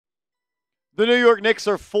The New York Knicks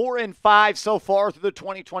are 4-5 so far through the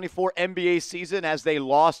 2024 NBA season as they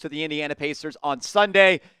lost to the Indiana Pacers on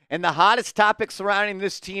Sunday. And the hottest topic surrounding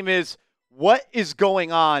this team is what is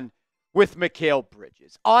going on with Mikal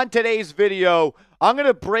Bridges. On today's video, I'm going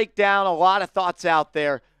to break down a lot of thoughts out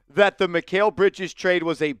there that the Mikal Bridges trade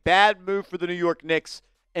was a bad move for the New York Knicks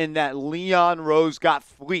and that Leon Rose got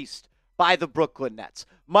fleeced by the Brooklyn Nets.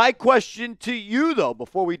 My question to you, though,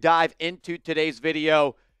 before we dive into today's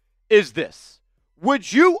video is this.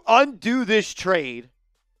 Would you undo this trade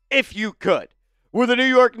if you could? Where the New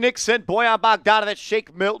York Knicks sent Bojan Bogdanovic,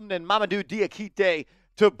 Shake Milton, and Mamadou Diakite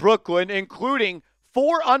to Brooklyn, including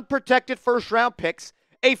 4 unprotected first-round picks,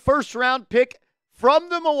 a first-round pick from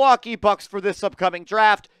the Milwaukee Bucks for this upcoming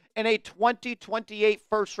draft, and a 2028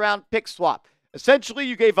 first-round pick swap. Essentially,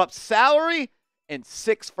 you gave up salary and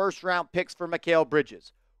 6 first-round picks for Mikal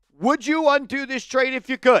Bridges. Would you undo this trade if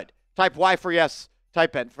you could? Type Y for yes.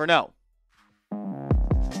 Type N for no.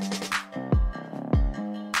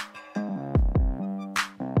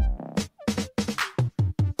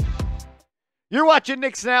 You're watching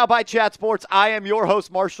Knicks Now by Chat Sports. I am your host,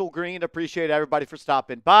 Marshall Green. Appreciate everybody for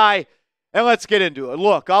stopping by. And let's get into it.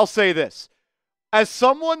 Look, I'll say this. As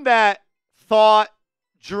someone that thought,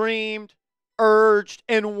 dreamed, urged,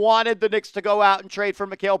 and wanted the Knicks to go out and trade for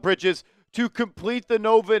Mikal Bridges to complete the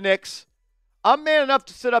Nova Knicks, I'm man enough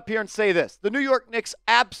to sit up here and say this. The New York Knicks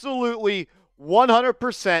absolutely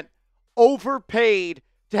 100% overpaid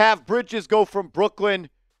to have Bridges go from Brooklyn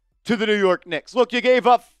to the New York Knicks. Look, you gave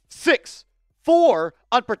up 4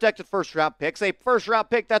 unprotected first-round picks, a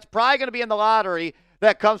first-round pick that's probably going to be in the lottery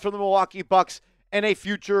that comes from the Milwaukee Bucks, and a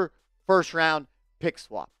future first-round pick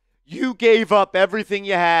swap. You gave up everything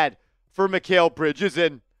you had for Mikal Bridges,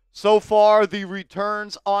 and so far the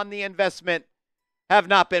returns on the investment have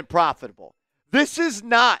not been profitable. This is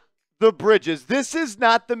not the Bridges. This is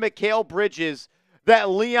not the Mikal Bridges that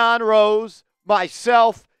Leon Rose,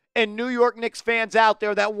 myself, and New York Knicks fans out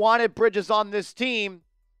there that wanted Bridges on this team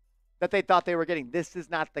that they thought they were getting. This is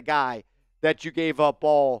not the guy that you gave up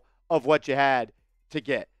all of what you had to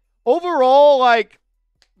get. Overall,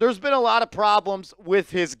 there's been a lot of problems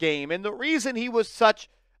with his game. And the reason he was such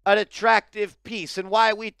an attractive piece and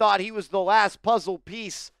why we thought he was the last puzzle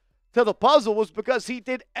piece to the puzzle was because he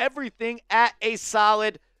did everything at a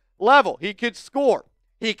solid level. He could score.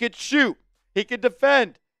 He could shoot. He could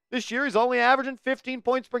defend. This year, he's only averaging 15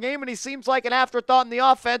 points per game, and he seems like an afterthought in the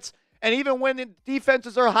offense. And even when the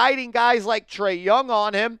defenses are hiding guys like Trae Young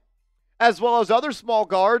on him, as well as other small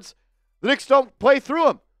guards, the Knicks don't play through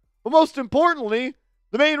him. But most importantly,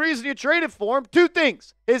 the main reason you traded for him, 2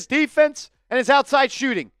 things, his defense and his outside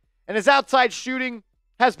shooting. And his outside shooting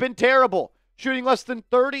has been terrible, shooting less than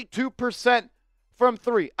 32% from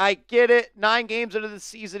 3. I get it. 9 games into the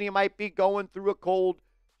season, he might be going through a cold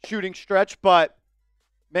shooting stretch, but,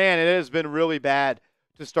 man, it has been really bad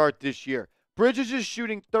to start this year. Bridges is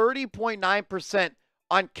shooting 30.9%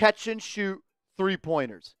 on catch-and-shoot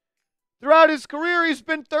three-pointers. Throughout his career, he's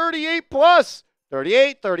been 38+.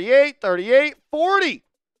 38, 38, 38, 40.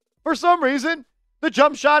 For some reason, the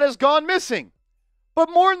jump shot has gone missing.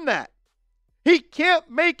 But more than that, he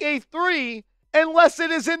can't make a 3 unless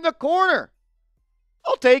it is in the corner.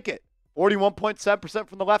 I'll take it. 41.7%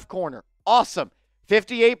 from the left corner. Awesome.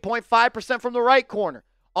 58.5% from the right corner.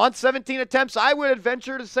 On 17 attempts, I would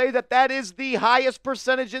venture to say that that is the highest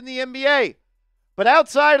percentage in the NBA. But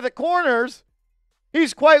outside of the corners,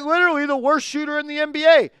 he's quite literally the worst shooter in the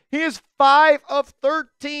NBA. He is 5 of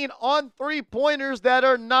 13 on three-pointers that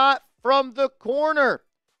are not from the corner.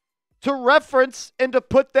 To reference and to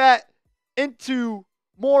put that into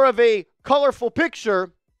more of a colorful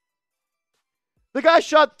picture, the guy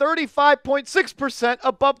shot 35.6%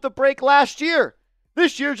 above the break last year.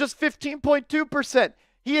 This year, just 15.2%.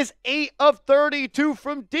 He is 8 of 32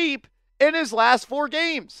 from deep in his last 4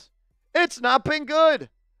 games. It's not been good,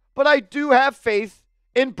 but I do have faith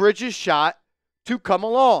in Bridges' shot to come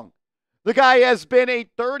along. The guy has been a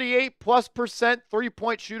 38+%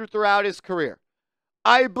 three-point shooter throughout his career.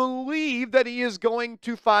 I believe that he is going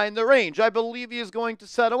to find the range. I believe he is going to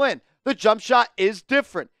settle in. The jump shot is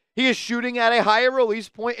different. He is shooting at a higher release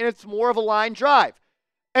point, and it's more of a line drive.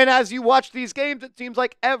 And as you watch these games, it seems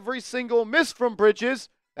like every single miss from Bridges,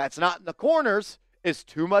 that's not in the corners, is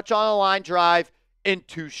too much on a line drive and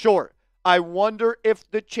too short. I wonder if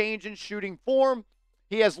the change in shooting form,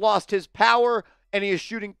 he has lost his power and he is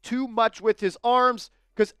shooting too much with his arms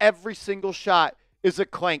because every single shot is a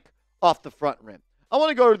clank off the front rim. I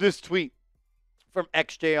want to go to this tweet from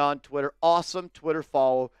XJ on Twitter. Awesome Twitter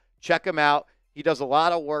follow. Check him out. He does a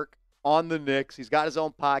lot of work on the Knicks. He's got his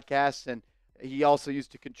own podcast, and he also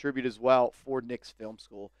used to contribute as well for Knicks Film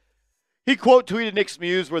School. He quote tweeted Knicks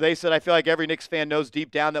News where they said, I feel like every Knicks fan knows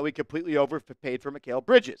deep down that we completely overpaid for Mikal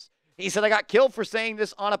Bridges. He said, I got killed for saying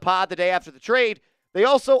this on a pod the day after the trade. They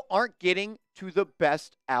also aren't getting to the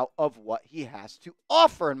best out of what he has to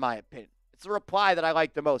offer, in my opinion. It's a reply that I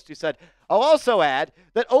like the most. He said, I'll also add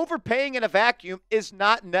that overpaying in a vacuum is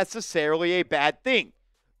not necessarily a bad thing.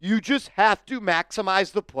 You just have to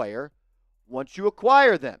maximize the player once you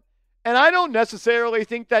acquire them. And I don't necessarily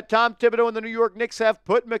think that Tom Thibodeau and the New York Knicks have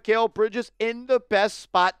put Mikal Bridges in the best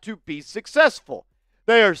spot to be successful.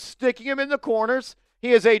 They are sticking him in the corners.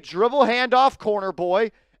 He is a dribble handoff corner boy,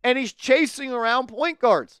 and he's chasing around point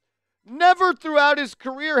guards. Never throughout his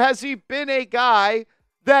career has he been a guy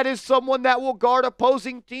that is someone that will guard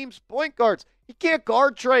opposing teams' point guards. He can't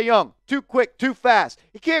guard Trae Young. Too quick, too fast.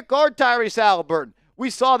 He can't guard Tyrese Haliburton. We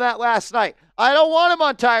saw that last night. I don't want him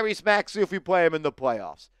on Tyrese Maxey if we play him in the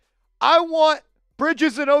playoffs. I want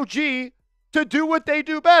Bridges and OG to do what they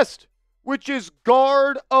do best, which is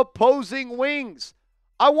guard opposing wings.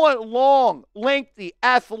 I want long, lengthy,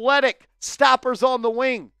 athletic stoppers on the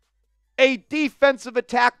wing. A defensive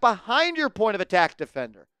attack behind your point of attack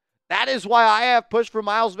defender. That is why I have pushed for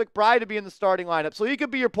Miles McBride to be in the starting lineup, so he could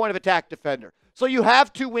be your point of attack defender. So you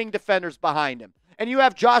have two wing defenders behind him. And you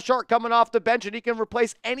have Josh Hart coming off the bench, and he can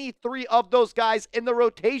replace any three of those guys in the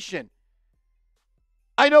rotation.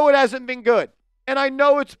 I know it hasn't been good, and I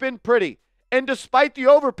know it's been pretty. And despite the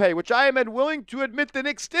overpay, which I am willing to admit the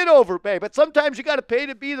Knicks did overpay, but sometimes you got to pay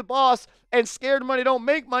to be the boss, and scared money don't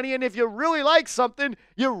make money. And if you really like something,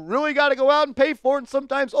 you really got to go out and pay for it and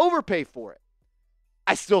sometimes overpay for it.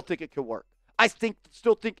 I still think it could work. I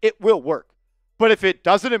still think it will work. But if it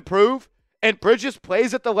doesn't improve and Bridges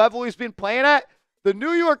plays at the level he's been playing at, the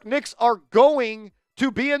New York Knicks are going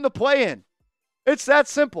to be in the play-in. It's that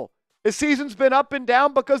simple. The season's been up and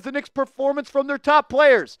down because the Knicks' performance from their top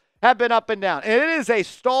players have been up and down. And it is a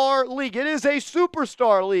star league. It is a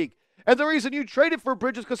superstar league. And the reason you traded for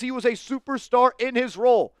Bridges because he was a superstar in his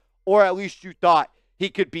role, or at least you thought he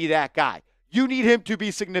could be that guy. You need him to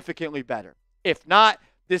be significantly better. If not,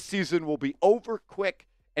 this season will be over quick,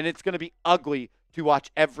 and it's going to be ugly to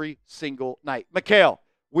watch every single night. Mikal,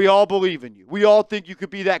 we all believe in you. We all think you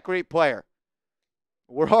could be that great player.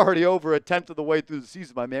 We're already over a tenth of the way through the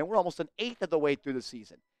season, my man. We're almost an eighth of the way through the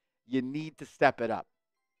season. You need to step it up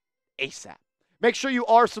ASAP. Make sure you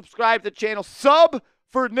are subscribed to the channel. Sub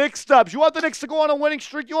for Knicks Stubs. You want the Knicks to go on a winning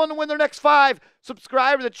streak? You want to win their next 5?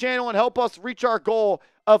 Subscribe to the channel and help us reach our goal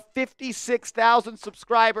of 56,000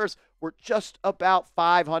 subscribers. We're just about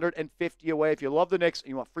 550 away. If you love the Knicks and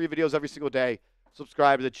you want free videos every single day,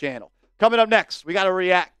 subscribe to the channel. Coming up next, we got to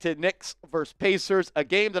react to Knicks versus Pacers, a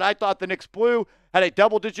game that I thought the Knicks blew, had a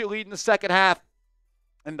double-digit lead in the second half.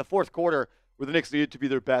 In the fourth quarter, where the Knicks needed to be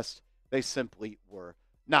their best, they simply were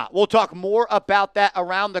not. We'll talk more about that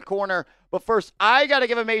around the corner. But first, I got to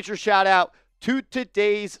give a major shout-out to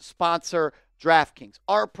today's sponsor, DraftKings,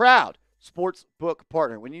 our proud sportsbook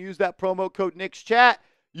partner. When you use that promo code KnicksChat,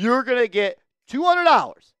 you're going to get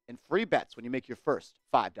 $200 in free bets when you make your first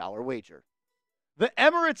 $5 wager. The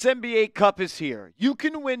Emirates NBA Cup is here. You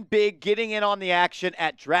can win big getting in on the action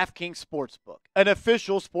at DraftKings Sportsbook, an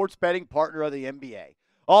official sports betting partner of the NBA.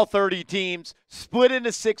 All 30 teams split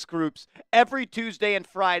into 6 groups every Tuesday and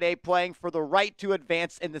Friday, playing for the right to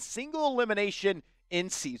advance in the single elimination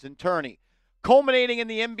in-season tourney, culminating in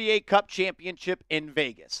the NBA Cup championship in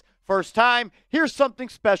Vegas. First time, here's something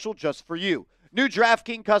special just for you. New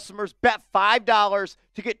DraftKings customers bet $5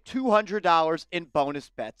 to get $200 in bonus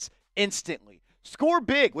bets instantly. Score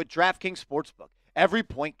big with DraftKings Sportsbook. Every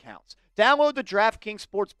point counts. Download the DraftKings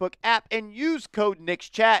Sportsbook app and use code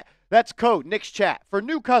KnicksChat. That's code KnicksChat for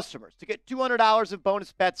new customers to get $200 in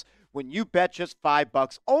bonus bets when you bet just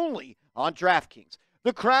 $5 only on DraftKings.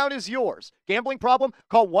 The crown is yours. Gambling problem?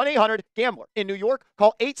 Call 1-800-GAMBLER. In New York,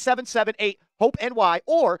 call 877-8-HOPE-NY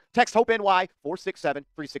or text HOPE-NY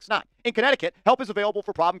 467-369. In Connecticut, help is available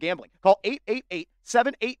for problem gambling. Call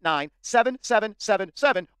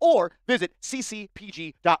 888-789-7777 or visit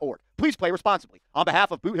ccpg.org. Please play responsibly. On behalf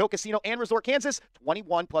of Boot Hill Casino and Resort Kansas,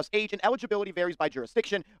 21 plus age and eligibility varies by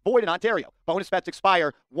jurisdiction. Void in Ontario. Bonus bets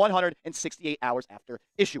expire 168 hours after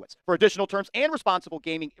issuance. For additional terms and responsible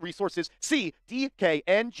gaming resources, see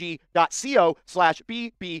dkng.co/BBALL.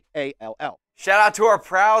 Shout out to our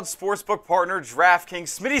proud sportsbook partner,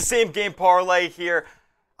 DraftKings. Smitty's same game parlay here.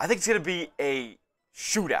 I think it's going to be a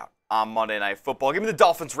shootout on Monday Night Football. Give me the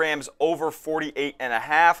Dolphins-Rams over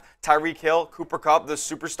 48.5. Tyreek Hill, Cooper Kupp, the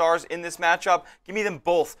superstars in this matchup. Give me them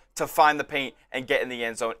both to find the paint and get in the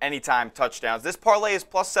end zone anytime touchdowns. This parlay is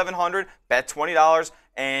plus 700. Bet $20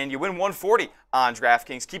 and you win 140 on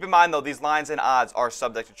DraftKings. Keep in mind, though, these lines and odds are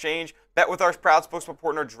subject to change. Bet with our proud sportsbook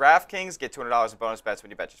partner, DraftKings. Get $200 in bonus bets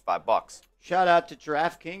when you bet just $5. Shout out to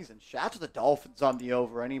DraftKings and shout out to the Dolphins on the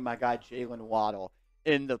over. I need my guy Jalen Waddle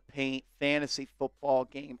in the paint. Fantasy football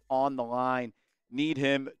game on the line. Need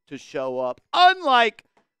him to show up. Unlike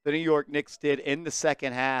the New York Knicks did in the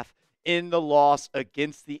second half in the loss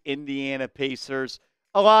against the Indiana Pacers.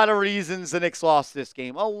 A lot of reasons the Knicks lost this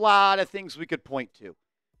game. A lot of things we could point to.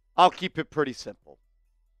 I'll keep it pretty simple.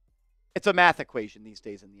 It's a math equation these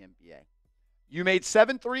days in the NBA. You made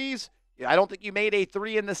 7 threes. I don't think you made a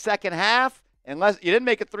 3 in the second half, unless you didn't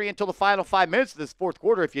make a 3 until the final 5 minutes of this fourth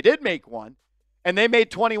quarter. If you did make one, and they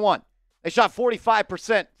made 21. They shot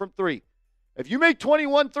 45% from 3. If you make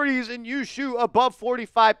 21 threes and you shoot above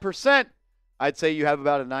 45%, I'd say you have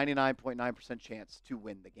about a 99.9% chance to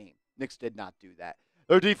win the game. Knicks did not do that.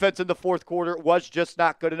 Their defense in the fourth quarter was just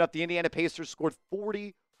not good enough. The Indiana Pacers scored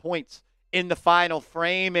 40 points in the final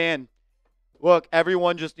frame. And look,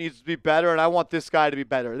 everyone just needs to be better, and I want this guy to be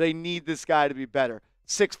better. They need this guy to be better.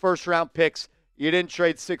 6 first-round picks. You didn't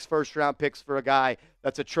trade 6 first-round picks for a guy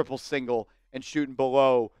that's a triple single and shooting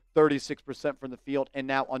below 36% from the field and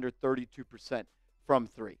now under 32% from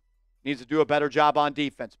 3. Needs to do a better job on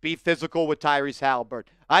defense. Be physical with Tyrese Haliburton.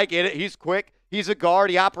 I get it. He's quick. He's a guard.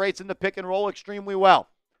 He operates in the pick and roll extremely well.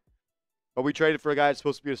 But we traded for a guy that's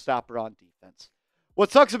supposed to be a stopper on defense.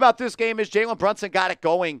 What sucks about this game is Jalen Brunson got it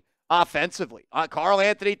going offensively.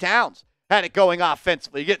 Karl-Anthony Towns had it going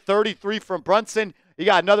offensively. You get 33 from Brunson. You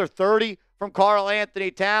got another 30 from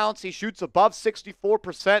Karl-Anthony Towns. He shoots above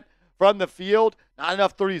 64% from the field. Not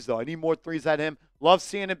enough threes, though. I need more threes at him. Love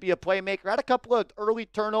seeing him be a playmaker. Had a couple of early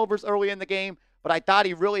turnovers early in the game, but I thought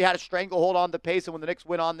he really had a stranglehold on the pace, and when the Knicks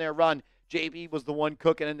went on their run, JB was the one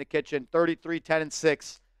cooking in the kitchen. 33, 10, and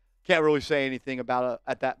 6. Can't really say anything about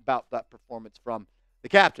that performance from the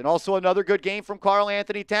captain. Also, another good game from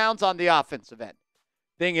Karl-Anthony Towns on the offensive end.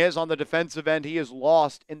 Thing is, on the defensive end, he is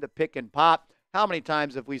lost in the pick and pop. How many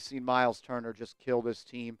times have we seen Myles Turner just kill this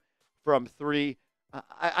team from 3?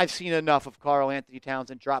 I've seen enough of Karl-Anthony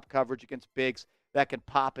Towns in drop coverage against bigs that can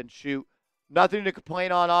pop and shoot. Nothing to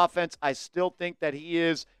complain on offense. I still think that he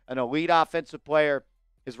is an elite offensive player.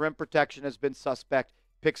 His rim protection has been suspect.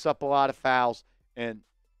 Picks up a lot of fouls, and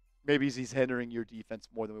maybe he's hindering your defense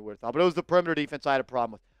more than we would have thought. But it was the perimeter defense I had a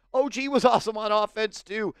problem with. OG was awesome on offense,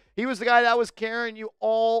 too. He was the guy that was carrying you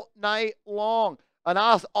all night long. An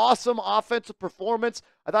awesome offensive performance.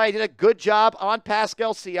 I thought he did a good job on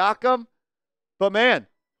Pascal Siakam. But, man,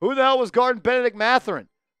 who the hell was guarding Benedict Mathurin?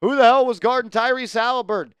 Who the hell was guarding Tyrese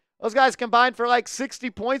Haliburton? Those guys combined for like 60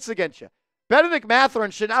 points against you. Benedict Mathurin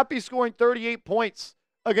should not be scoring 38 points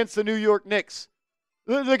against the New York Knicks.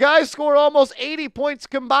 The guys scored almost 80 points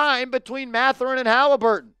combined between Mathurin and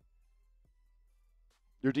Haliburton.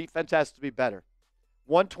 Your defense has to be better.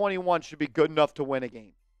 121 should be good enough to win a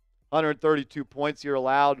game. 132 points you're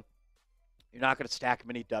allowed. You're not going to stack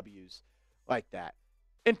many W's like that.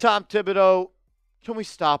 And Tom Thibodeau, can we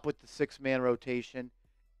stop with the 6-man rotation?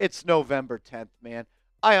 It's November 10th, man.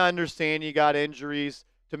 I understand you got injuries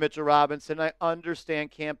to Mitchell Robinson. I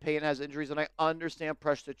understand Cam Payne has injuries, and I understand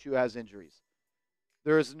Precious Achiuwa has injuries.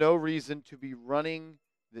 There is no reason to be running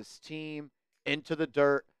this team into the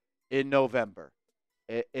dirt in November.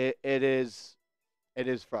 It is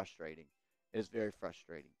frustrating. It is very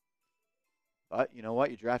frustrating. But you know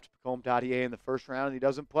what? You drafted Pacome Dadier in the first round, and he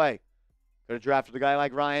doesn't play. Could have drafted a guy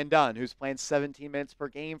like Ryan Dunn, who's playing 17 minutes per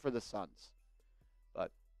game for the Suns.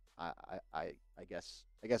 But I guess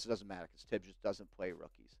it doesn't matter because Tibbs just doesn't play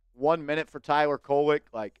rookies. 1 minute for Tyler Kolek.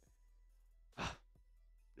 Like,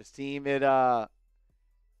 this team,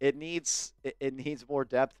 it needs more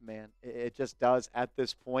depth, man. It just does at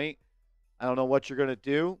this point. I don't know what you're going to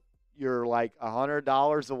do. You're like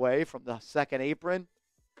 $100 away from the second apron.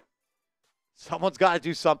 Someone's got to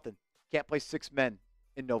do something. Can't play 6 men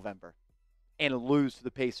in November and lose to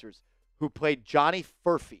the Pacers, who played Johnny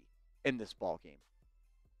Furphy in this ball game.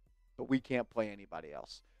 But we can't play anybody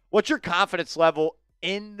else. What's your confidence level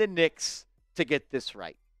in the Knicks to get this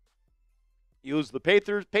right? You lose to the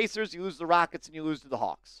Pacers, you lose to the Rockets, and you lose to the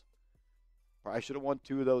Hawks. Probably should have won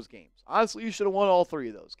 2 of those games. Honestly, you should have won all 3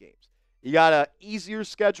 of those games. You got an easier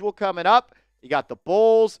schedule coming up. You got the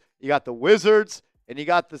Bulls, you got the Wizards, and you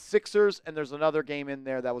got the Sixers, and there's another game in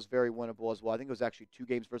there that was very winnable as well. I think it was actually 2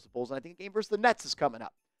 games versus the Bulls, and I think a game versus the Nets is coming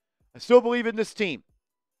up. I still believe in this team.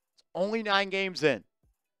 It's only 9 games in.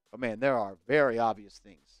 But, man, there are very obvious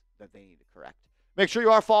things that they need to correct. Make sure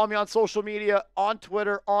you are following me on social media, on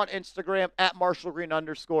Twitter, on Instagram,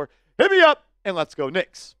 @MarshallGreen_. Hit me up, and let's go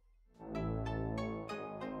Knicks.